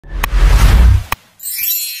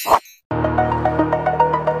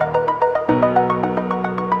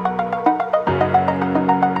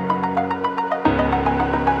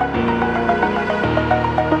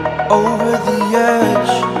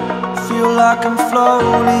like I'm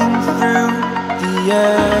floating through the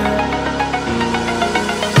air.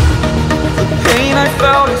 The pain I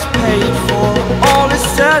felt is paid for, all is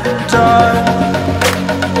said and done.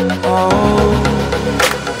 Oh,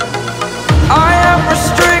 I am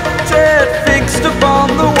restricted, fixed upon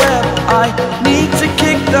the web. I need to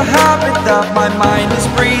kick the habit that my mind is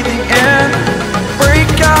breathing in.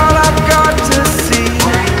 Break out, I've got to see.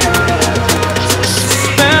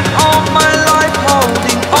 Spent all my life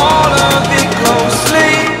holding all of it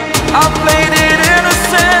closely. I played it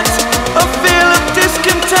innocent, a feel of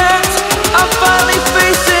discontent. I'm finally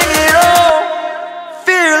facing it all,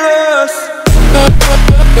 fearless.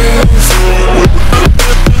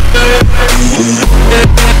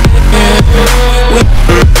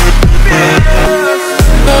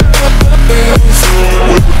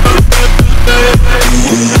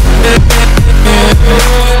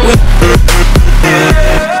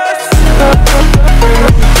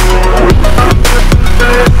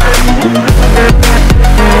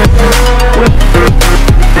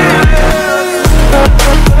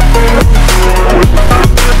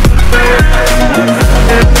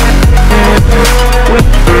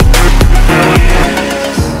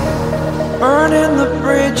 Burning the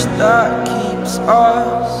bridge that keeps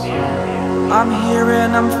us. I'm here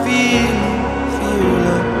and I'm feeling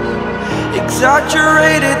fearless.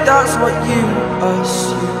 Exaggerated, that's what you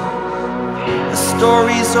assume. The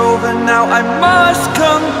story's over now, I must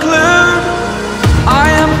conclude. I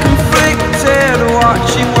am conflicted,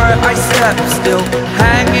 watching where I step still,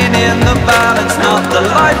 hanging in the balance. Not the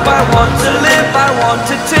life I want to live, I want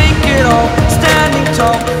to take it all. Standing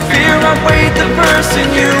tall, fear I weighed the person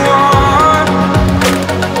you